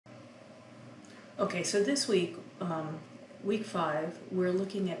Okay, so this week, week 5, we're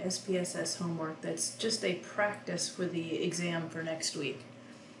looking at SPSS homework that's just a practice for the exam for next week.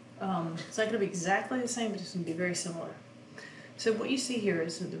 It's not going to be exactly the same, but it's going to be very similar. So what you see here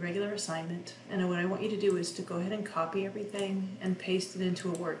is the regular assignment, and what I want you to do is to go ahead and copy everything and paste it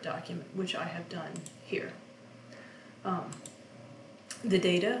into a Word document, which I have done here. The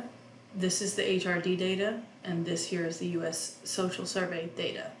data, this is the HRD data, and this here is the US Social Survey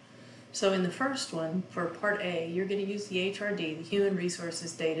data. So in the first one, for part A, you're going to use the HRD, the Human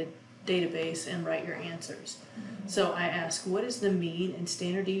Resources database, and write your answers. So I ask, what is the mean and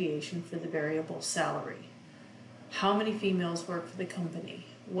standard deviation for the variable salary? How many females work for the company?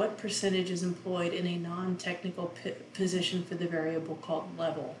 What percentage is employed in a non-technical position for the variable called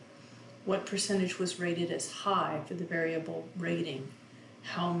level? What percentage was rated as high for the variable rating?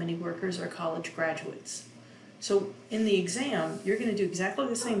 How many workers are college graduates? So in the exam, you're going to do exactly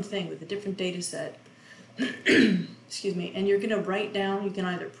the same thing with a different data set. Excuse me, and you're going to write down, you can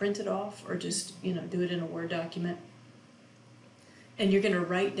either print it off or just, do it in a Word document. And you're going to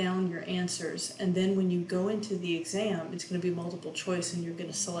write down your answers, and then when you go into the exam, it's going to be multiple choice, and you're going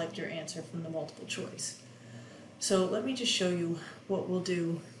to select your answer from the multiple choice. So let me just show you what we'll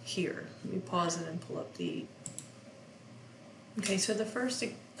do here. Let me pause it and pull up the... Okay, so the first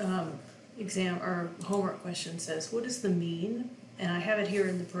exam or homework question says, what is the mean? And I have it here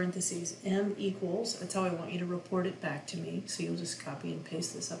in the parentheses, M equals, that's how I want you to report it back to me. So you'll just copy and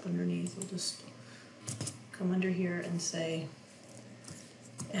paste this up underneath. We'll just come under here and say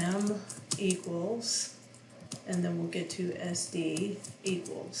M equals, and then we'll get to SD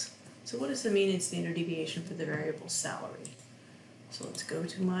equals. So what is the mean and standard deviation for the variable salary? So let's go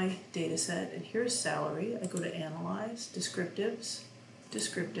to my data set, and here's salary. I go to Analyze, Descriptives,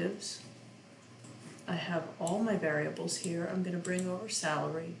 Descriptives. I have all my variables here. I'm going to bring over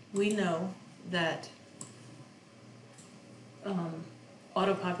salary. We know that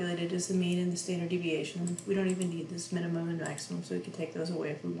auto-populated is the mean and the standard deviation. We don't even need this minimum and maximum, so we can take those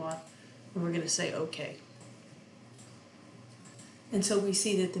away if we want. And we're going to say OK. And so we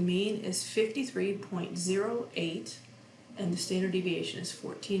see that the mean is 53.08 and the standard deviation is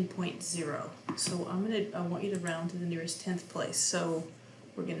 14.0. So I want you to round to the nearest 10th place. So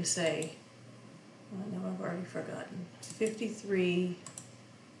we're going to say, no, I've already forgotten,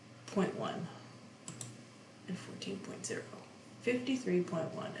 53.1 and 14.0.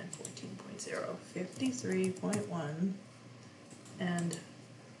 53.1 and 14.0. 53.1 and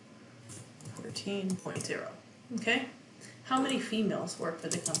 14.0. Okay? How many females work for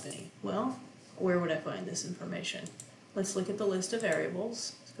the company? Well, where would I find this information? Let's look at the list of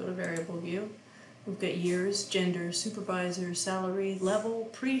variables. Let's go to variable view. We've got years, gender, supervisor, salary, level,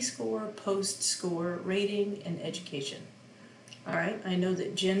 pre-score, post-score, rating, and education. All right, I know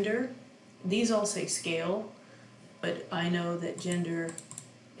that gender, these all say scale, but I know that gender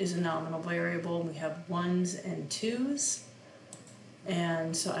is a nominal variable. We have 1s and 2s.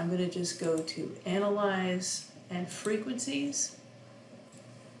 And so I'm going to just go to Analyze and Frequencies,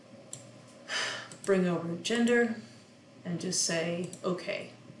 bring over gender, and just say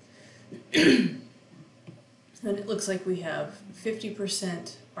OK. And it looks like we have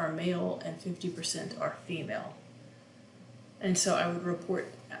 50% are male and 50% are female. And so I would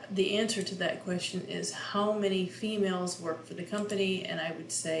report the answer to that question is how many females work for the company, and I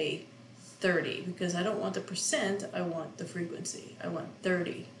would say 30, because I don't want the percent, I want the frequency. I want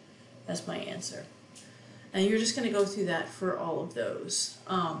 30 as my answer. And you're just going to go through that for all of those.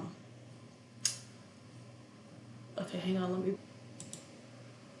 Okay, hang on, let me...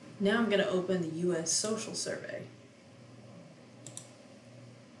 Now I'm going to open the US Social Survey.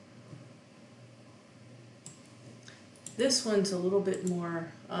 This one's a little bit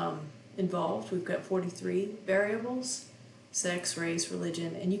more involved. We've got 43 variables, sex, race,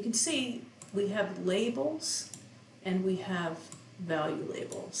 religion, and you can see we have labels and we have value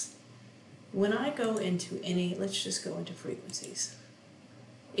labels. When I go into any, let's just go into frequencies.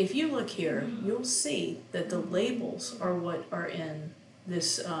 If you look here, you'll see that the labels are what are in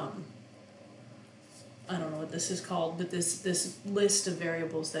this, I don't know what this is called, but this list of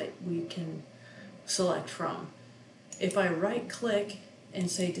variables that we can select from. If I right click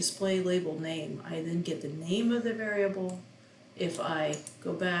and say display label name, I then get the name of the variable. If I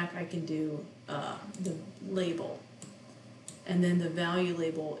go back, I can do the label. And then the value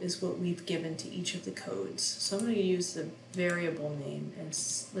label is what we've given to each of the codes. So I'm going to use the variable name, and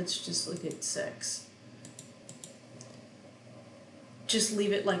let's just look at sex. Just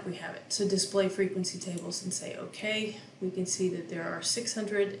leave it like we have it. So display frequency tables and say OK. We can see that there are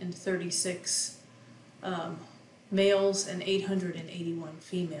 636 males and 881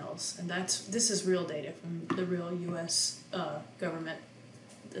 females. And this is real data from the real US government.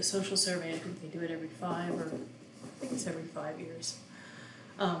 The social survey, I think they do it every 5 or I think it's every 5 years.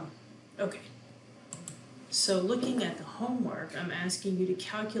 Okay. So looking at the homework, I'm asking you to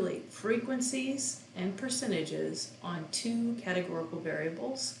calculate frequencies and percentages on 2 categorical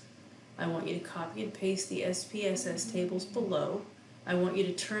variables. I want you to copy and paste the SPSS tables below. I want you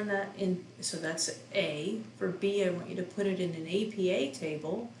to turn that in, so that's A. For B, I want you to put it in an APA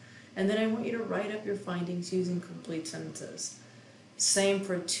table, and then I want you to write up your findings using complete sentences. Same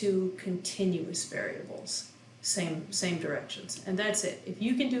for 2 continuous variables. Same directions. And that's it. If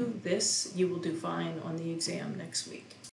you can do this, you will do fine on the exam next week.